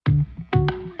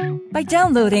By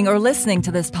downloading or listening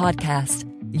to this podcast,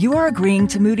 you are agreeing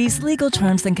to Moody's legal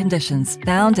terms and conditions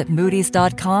found at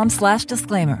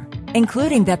moodys.com/disclaimer,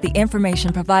 including that the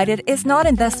information provided is not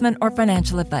investment or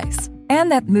financial advice,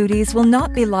 and that Moody's will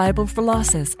not be liable for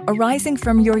losses arising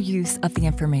from your use of the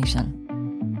information.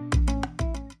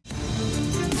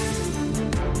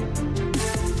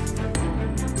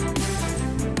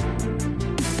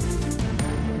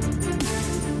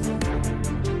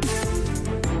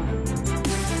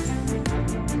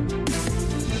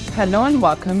 Hello and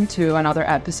welcome to another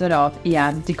episode of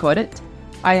EM Decoded.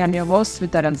 I am your host,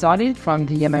 Vittoria Zoli from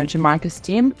the Emerging Markets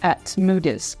team at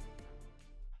Moody's.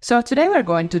 So today we're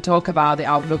going to talk about the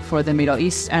outlook for the Middle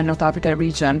East and North Africa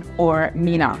region, or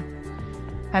MENA.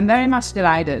 I'm very much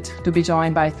delighted to be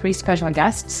joined by three special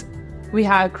guests. We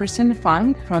have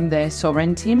Fang from the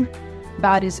Sovereign team,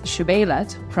 Badis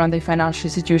Shubailat from the Financial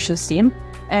Institutions team,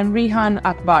 and Rehan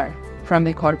Akbar from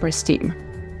the Corporates team.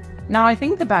 Now, I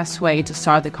think the best way to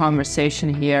start the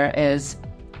conversation here is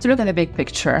to look at the big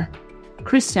picture.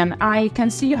 Christian, I can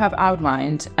see you have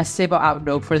outlined a stable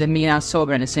outlook for the MENA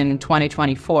sovereigns in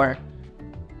 2024.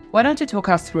 Why don't you talk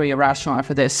us through your rationale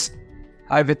for this?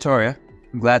 Hi, Vittoria.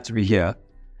 I'm glad to be here.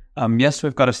 Yes,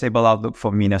 we've got a stable outlook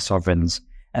for MENA sovereigns,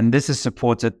 and this is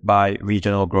supported by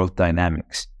regional growth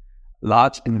dynamics.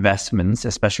 Large investments,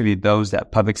 especially those that are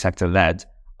public sector led,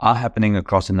 are happening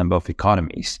across a number of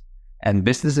economies. And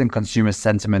business and consumer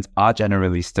sentiments are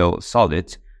generally still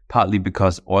solid, partly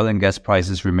because oil and gas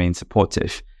prices remain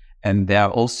supportive. And there are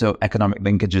also economic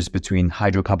linkages between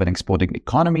hydrocarbon exporting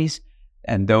economies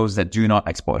and those that do not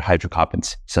export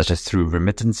hydrocarbons, such as through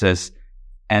remittances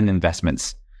and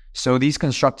investments. So these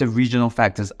constructive regional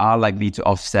factors are likely to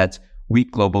offset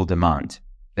weak global demand.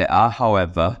 There are,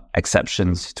 however,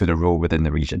 exceptions to the rule within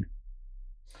the region.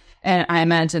 And I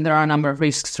imagine there are a number of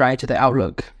risks, right, to the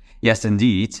outlook. Yes,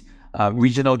 indeed.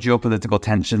 Regional geopolitical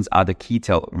tensions are the key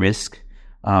tail risk.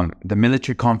 The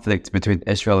military conflict between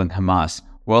Israel and Hamas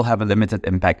will have a limited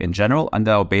impact in general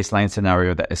under our baseline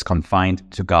scenario that is confined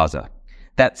to Gaza.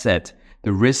 That said,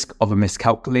 the risk of a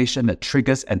miscalculation that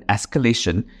triggers an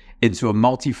escalation into a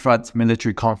multi-front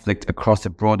military conflict across a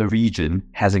broader region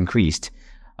has increased.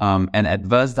 An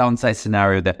adverse downside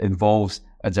scenario that involves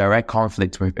a direct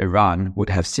conflict with Iran would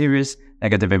have serious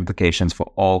negative implications for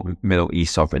all Middle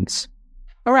East sovereigns.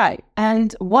 All right.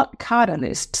 And what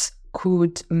catalysts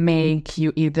could make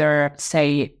you either,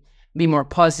 say, be more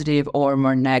positive or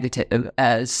more negative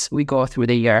as we go through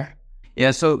the year?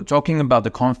 Yeah, so talking about the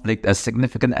conflict, a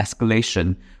significant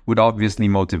escalation would obviously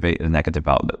motivate a negative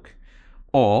outlook.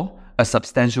 Or a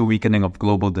substantial weakening of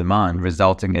global demand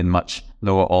resulting in much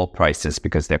lower oil prices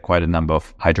because there are quite a number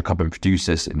of hydrocarbon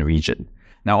producers in the region.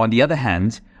 Now, on the other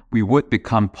hand, we would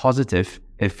become positive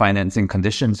if financing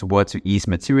conditions were to ease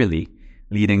materially,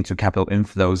 leading to capital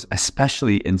inflows,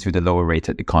 especially into the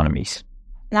lower-rated economies.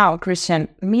 Now, Christian,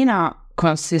 MENA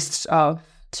consists of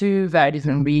two very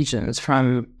different regions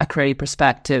from a credit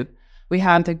perspective. We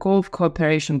have the Gulf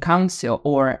Cooperation Council,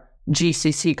 or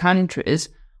GCC countries,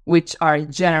 which are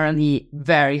generally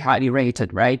very highly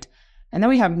rated, right? And then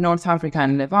we have North Africa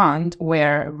and Levant,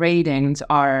 where ratings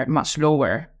are much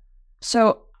lower.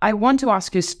 So I want to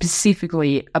ask you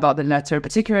specifically about the latter,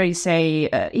 particularly, say,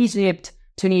 Egypt,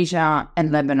 Tunisia, and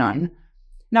Lebanon.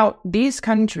 Now, these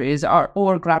countries are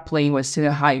all grappling with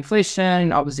still high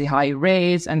inflation, obviously high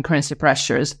rates, and currency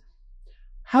pressures.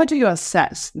 How do you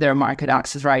assess their market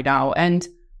access right now, and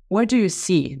where do you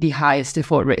see the highest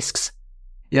default risks?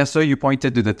 Yeah, so you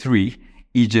pointed to the three,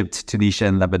 Egypt, Tunisia,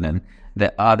 and Lebanon,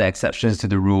 that are the exceptions to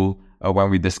the rule when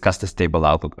we discussed the stable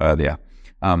outlook earlier.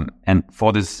 And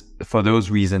for those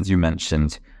reasons you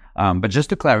mentioned. But just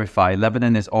to clarify,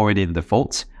 Lebanon is already in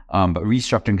default, but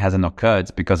restructuring hasn't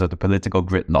occurred because of the political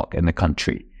gridlock in the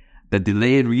country. The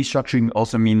delay in restructuring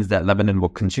also means that Lebanon will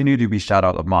continue to be shut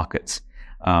out of markets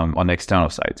on the external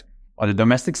side. On the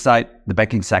domestic side, the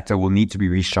banking sector will need to be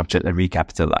restructured and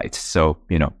recapitalized. So,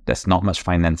 there's not much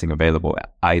financing available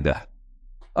either.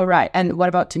 All right. And what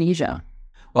about Tunisia?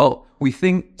 Well, we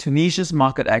think Tunisia's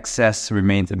market access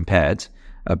remains impaired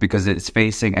because it's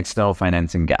facing external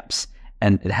financing gaps,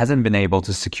 and it hasn't been able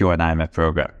to secure an IMF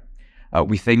program.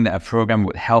 We think that a program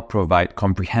would help provide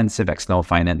comprehensive external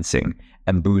financing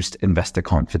and boost investor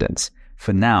confidence.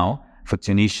 For now, for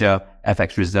Tunisia,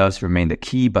 FX reserves remain the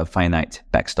key but finite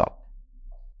backstop.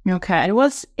 Okay, and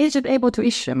was Egypt able to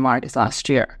issue markets last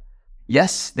year?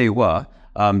 Yes, they were.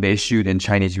 They issued in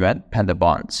Chinese yuan, panda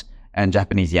bonds, and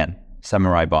Japanese yen,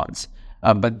 samurai bonds.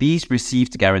 But these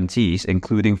received guarantees,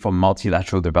 including from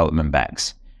multilateral development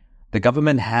banks. The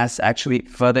government has actually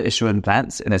further issuance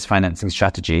plans in its financing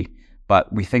strategy,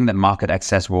 but we think that market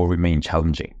access will remain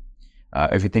challenging.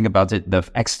 If you think about it, the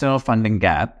external funding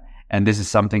gap, and this is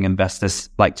something investors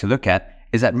like to look at,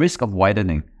 is at risk of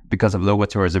widening because of lower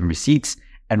tourism receipts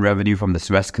and revenue from the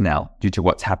Suez Canal due to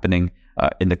what's happening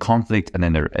in the conflict and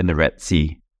in the Red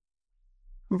Sea.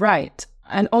 Right.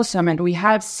 And also, I mean, we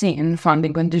have seen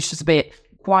funding conditions be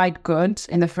quite good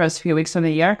in the first few weeks of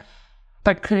the year,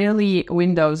 but clearly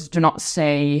windows do not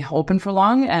stay open for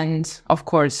long. And of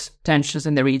course, tensions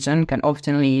in the region can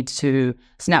often lead to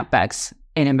snapbacks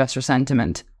in investor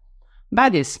sentiment.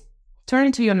 Badis,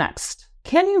 turning to you next.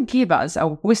 Can you give us a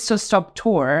whistle-stop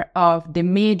tour of the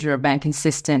major banking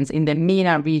systems in the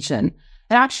MENA region?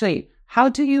 And actually, how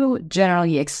do you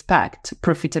generally expect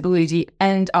profitability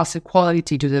and asset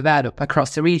quality to develop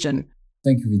across the region?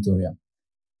 Thank you, Vittoria.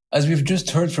 As we've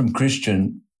just heard from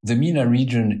Christian, the MENA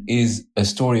region is a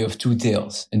story of two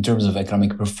tales in terms of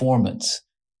economic performance,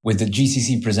 with the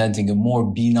GCC presenting a more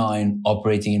benign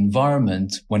operating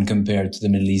environment when compared to the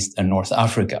Middle East and North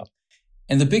Africa.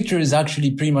 And the picture is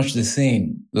actually pretty much the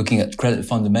same, looking at credit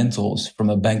fundamentals from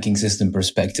a banking system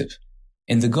perspective.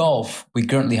 In the Gulf, we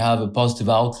currently have a positive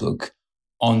outlook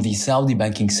on the Saudi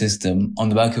banking system on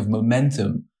the back of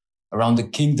momentum around the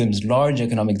kingdom's large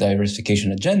economic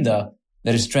diversification agenda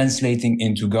that is translating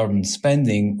into government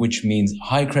spending, which means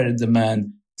high credit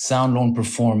demand, sound loan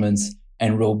performance,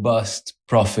 and robust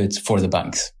profits for the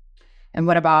banks. And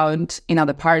what about in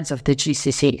other parts of the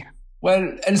GCC?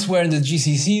 Well, elsewhere in the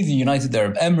GCC, the United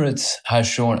Arab Emirates has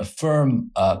shown a firm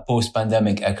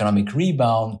post-pandemic economic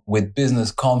rebound with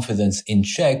business confidence in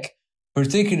check,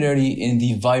 particularly in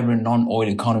the vibrant non-oil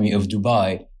economy of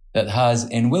Dubai that has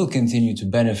and will continue to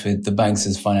benefit the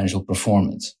bank's financial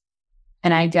performance.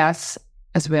 And I guess,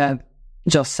 as we have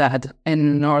just said,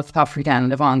 in North Africa and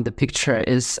Levant, the picture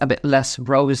is a bit less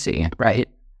rosy, right?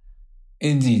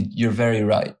 Indeed, you're very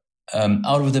right.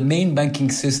 Out of the main banking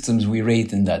systems we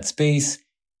rate in that space,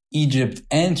 Egypt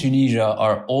and Tunisia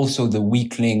are also the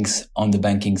weak links on the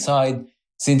banking side,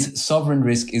 since sovereign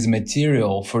risk is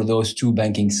material for those two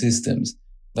banking systems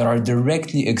that are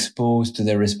directly exposed to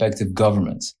their respective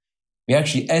governments. We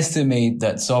actually estimate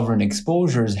that sovereign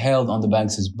exposures held on the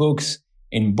banks' books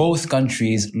in both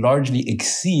countries largely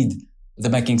exceed the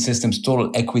banking system's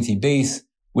total equity base,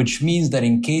 which means that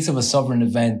in case of a sovereign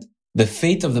event, the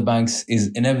fate of the banks is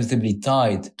inevitably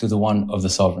tied to the one of the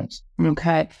sovereigns.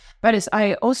 Okay. But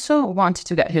I also wanted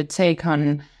to get your take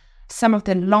on some of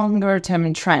the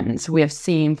longer-term trends we have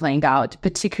seen playing out,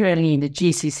 particularly in the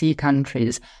GCC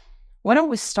countries. Why don't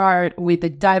we start with the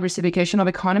diversification of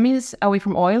economies away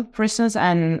from oil, for instance,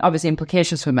 and obviously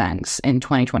implications for banks in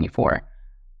 2024?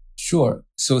 Sure.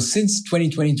 So since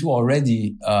 2022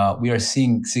 already, we are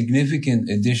seeing significant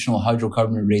additional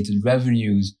hydrocarbon-related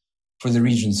revenues for the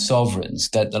region's sovereigns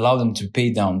that allow them to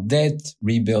pay down debt,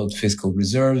 rebuild fiscal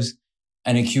reserves,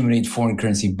 and accumulate foreign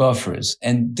currency buffers.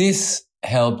 And this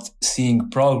helped seeing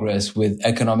progress with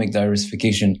economic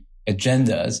diversification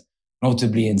agendas,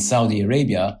 notably in Saudi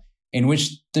Arabia, in which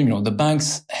the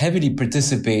banks heavily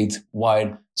participate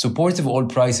while supportive oil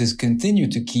prices continue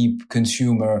to keep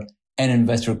consumer and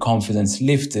investor confidence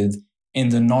lifted in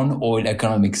the non-oil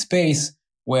economic space,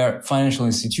 where financial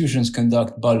institutions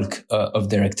conduct bulk of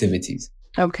their activities.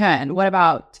 Okay, and what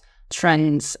about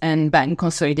trends in bank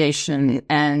consolidation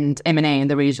and M&A in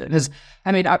the region? Because,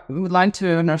 I would like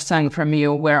to understand from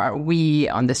you, where are we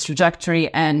on this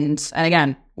trajectory? And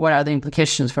again, what are the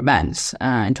implications for banks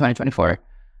in 2024?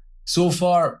 So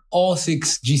far, all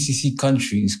 6 GCC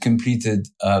countries completed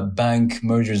bank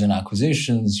mergers and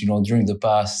acquisitions, during the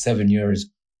past 7 years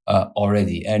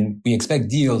already. And we expect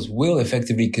deals will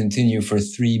effectively continue for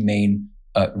 3 main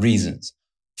reasons.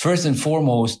 First and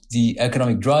foremost, the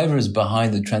economic drivers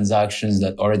behind the transactions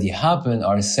that already happen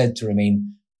are said to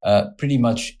remain pretty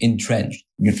much entrenched.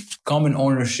 Common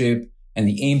ownership and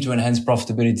the aim to enhance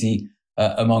profitability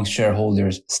amongst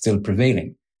shareholders still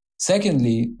prevailing.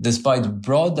 Secondly, despite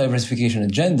broad diversification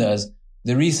agendas,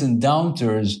 the recent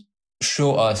downturns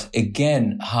show us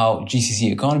again how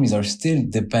GCC economies are still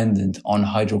dependent on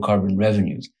hydrocarbon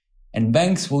revenues. And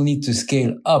banks will need to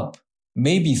scale up,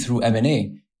 maybe through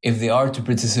M&A, if they are to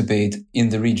participate in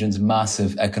the region's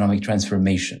massive economic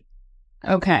transformation.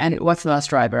 Okay, and what's the last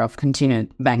driver of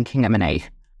continued banking M&A?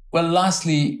 Well,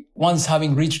 lastly, once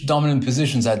having reached dominant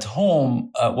positions at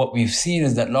home, what we've seen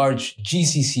is that large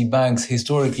GCC banks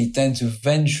historically tend to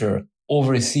venture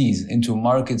overseas into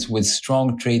markets with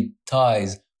strong trade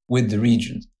ties with the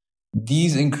region.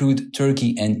 These include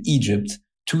Turkey and Egypt,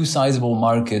 2 sizable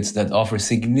markets that offer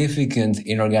significant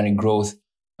inorganic growth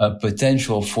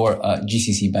potential for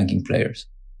GCC banking players.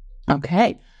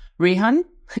 Okay. Rehan,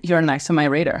 you're next on my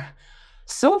radar.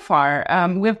 So far,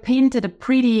 we've painted a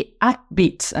pretty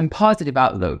upbeat and positive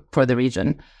outlook for the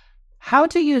region. How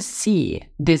do you see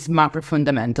these macro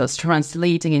fundamentals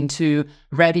translating into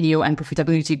revenue and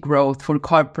profitability growth for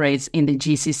corporates in the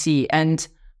GCC? And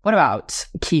what about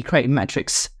key credit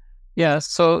metrics? Yeah,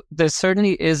 so there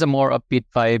certainly is a more upbeat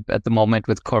vibe at the moment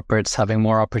with corporates having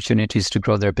more opportunities to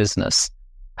grow their business.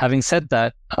 Having said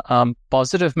that,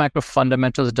 positive macro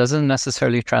fundamentals doesn't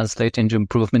necessarily translate into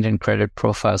improvement in credit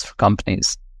profiles for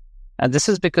companies. And this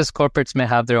is because corporates may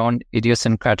have their own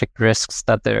idiosyncratic risks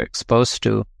that they're exposed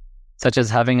to, such as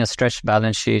having a stretched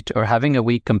balance sheet or having a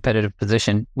weak competitive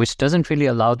position, which doesn't really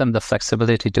allow them the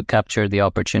flexibility to capture the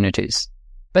opportunities.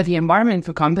 But the environment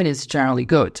for companies is generally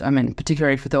good. I mean,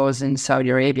 particularly for those in Saudi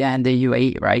Arabia and the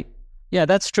UAE, right? Yeah,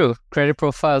 that's true. Credit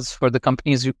profiles for the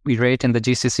companies we rate in the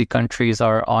GCC countries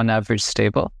are on average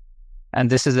stable. And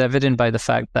this is evident by the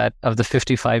fact that of the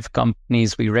 55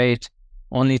 companies we rate,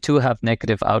 only 2 have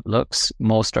negative outlooks,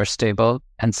 most are stable,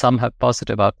 and some have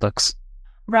positive outlooks.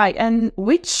 Right. And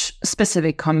which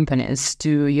specific companies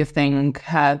do you think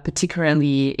have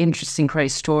particularly interesting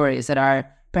credit stories that are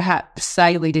perhaps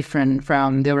slightly different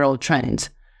from the overall trend?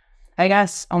 I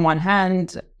guess on one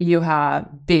hand, you have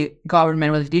big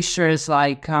government-related issues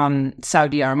like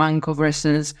Saudi Aramco, for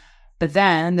instance, but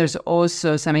then there's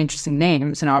also some interesting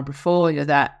names in our portfolio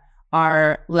that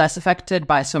are less affected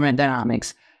by sovereign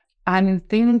dynamics. I'm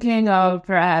thinking of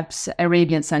perhaps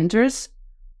Arabian Centers.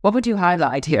 What would you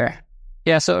highlight here?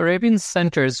 Yeah, so Arabian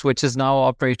Centers, which is now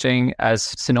operating as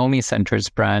Sinomi Centers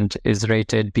brand, is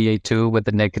rated BA2 with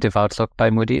a negative outlook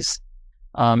by Moody's.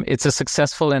 It's a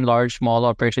successful and large mall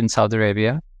operator in Saudi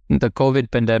Arabia. The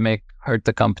COVID pandemic hurt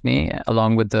the company,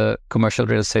 along with the commercial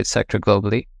real estate sector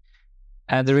globally.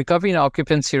 And the recovery in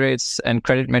occupancy rates and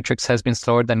credit metrics has been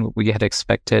slower than we had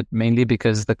expected, mainly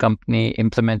because the company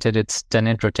implemented its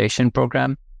tenant rotation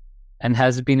program and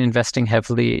has been investing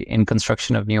heavily in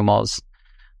construction of new malls.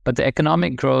 But the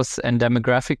economic growth and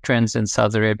demographic trends in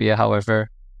Saudi Arabia, however,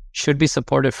 should be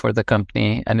supportive for the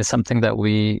company and is something that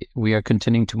we are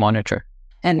continuing to monitor.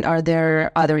 And are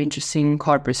there other interesting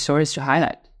corporate stories to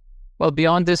highlight? Well,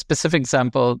 beyond this specific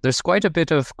example, there's quite a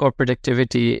bit of corporate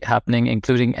activity happening,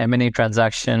 including M&A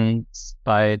transactions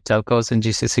by telcos in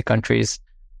GCC countries,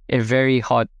 a very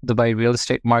hot Dubai real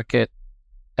estate market,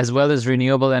 as well as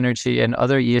renewable energy and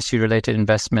other ESG-related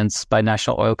investments by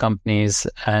national oil companies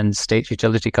and state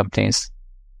utility companies.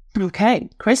 Okay,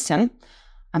 Christian,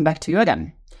 I'm back to you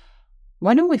again.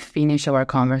 Why don't we finish our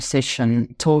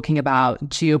conversation talking about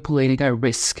geopolitical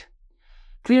risk?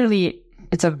 Clearly,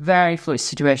 it's a very fluid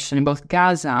situation in both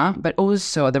Gaza, but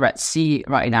also the Red Sea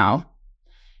right now.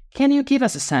 Can you give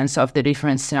us a sense of the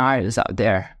different scenarios out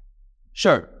there?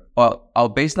 Sure. Well, our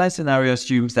baseline scenario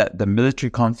assumes that the military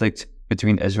conflict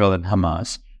between Israel and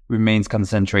Hamas remains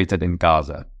concentrated in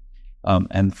Gaza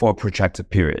and for a protracted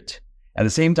period. At the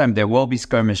same time, there will be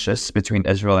skirmishes between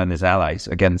Israel and its allies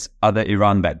against other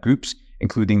Iran-backed groups,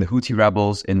 including the Houthi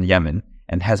rebels in Yemen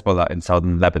and Hezbollah in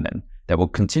southern Lebanon, that will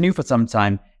continue for some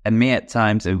time and may at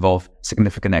times involve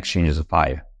significant exchanges of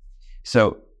fire.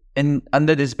 So,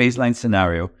 under this baseline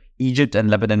scenario, Egypt and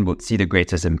Lebanon would see the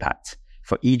greatest impact.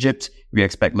 For Egypt, we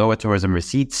expect lower tourism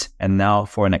receipts and now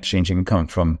foreign exchange income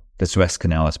from the Suez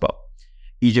Canal as well.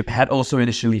 Egypt had also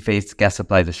initially faced gas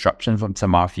supply disruption from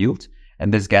Tamar field,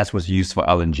 and this gas was used for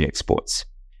LNG exports.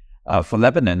 For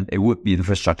Lebanon, it would be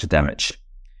infrastructure damage.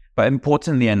 But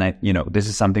importantly, and this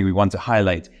is something we want to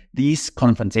highlight, these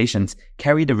confrontations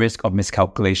carry the risk of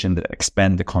miscalculation that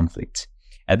expand the conflict.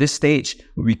 At this stage,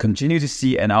 we continue to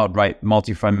see an outright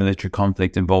multi-front military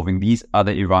conflict involving these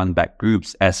other Iran-backed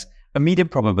groups as a medium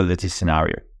probability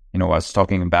scenario. I was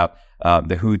talking about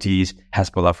the Houthis,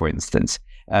 Hezbollah, for instance.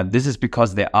 This is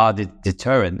because there are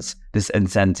deterrents,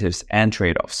 disincentives, and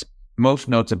trade-offs. Most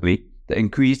notably, the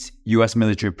increased U.S.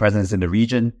 military presence in the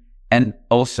region and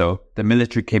also the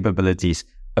military capabilities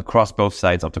across both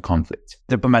sides of the conflict.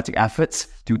 Diplomatic efforts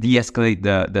to de-escalate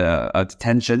the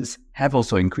tensions have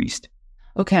also increased.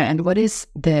 Okay, and what is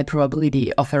the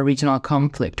probability of a regional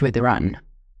conflict with Iran?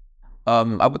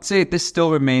 I would say this still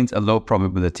remains a low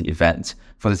probability event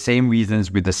for the same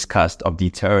reasons we discussed of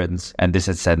deterrence and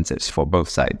disincentives for both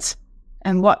sides.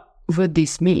 And what would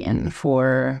this mean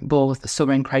for both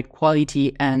sovereign credit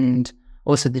quality and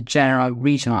also the general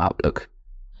regional outlook?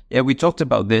 Yeah, we talked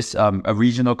about this, a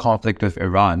regional conflict with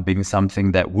Iran being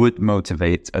something that would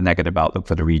motivate a negative outlook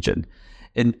for the region.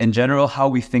 In general, how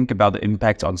we think about the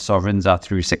impact on sovereigns are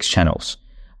through 6 channels.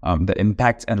 The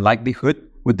impact and likelihood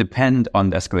would depend on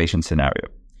the escalation scenario.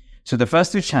 So the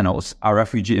first two channels are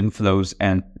refugee inflows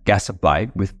and gas supply,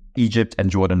 with Egypt and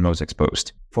Jordan most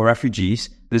exposed. For refugees,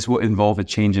 this will involve a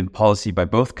change in policy by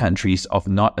both countries of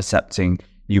not accepting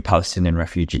new Palestinian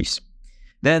refugees.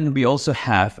 Then we also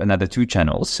have another two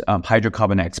channels,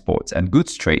 hydrocarbon exports and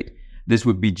goods trade. This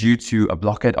would be due to a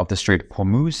blockade of the Strait of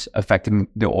Hormuz, affecting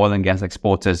the oil and gas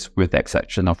exporters with the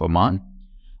exception of Oman.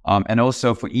 And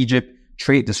also for Egypt,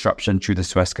 trade disruption through the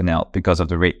Suez Canal because of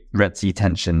the Red Sea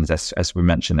tensions, as we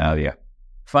mentioned earlier.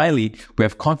 Finally, we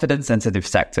have confidence-sensitive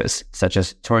sectors, such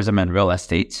as tourism and real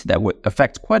estate, that would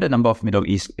affect quite a number of Middle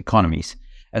East economies,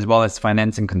 as well as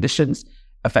financing conditions,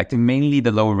 affecting mainly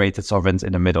the lower-rated sovereigns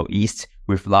in the Middle East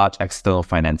with large external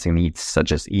financing needs,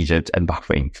 such as Egypt and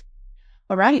Bahrain.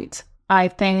 All right. I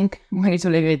think we need to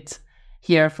leave it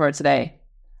here for today.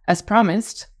 As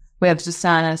promised, we have just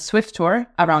done a swift tour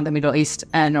around the Middle East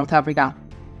and North Africa.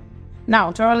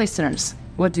 Now, to our listeners,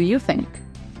 what do you think?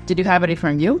 Did you have a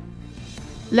different view?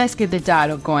 Let's keep the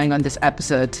dialogue going on this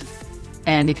episode.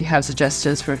 And if you have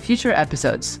suggestions for future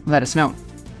episodes, let us know.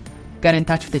 Get in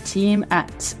touch with the team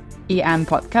at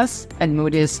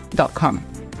empodcast@moodys.com.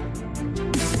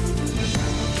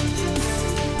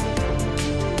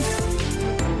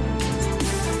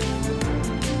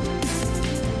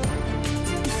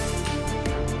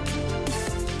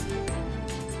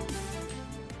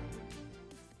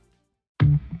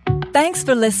 Thanks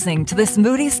for listening to this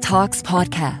Moody's Talks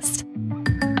podcast.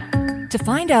 To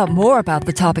find out more about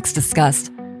the topics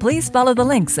discussed, please follow the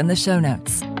links in the show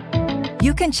notes.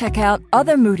 You can check out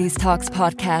other Moody's Talks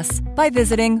podcasts by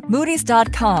visiting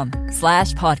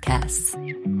moodys.com/podcasts.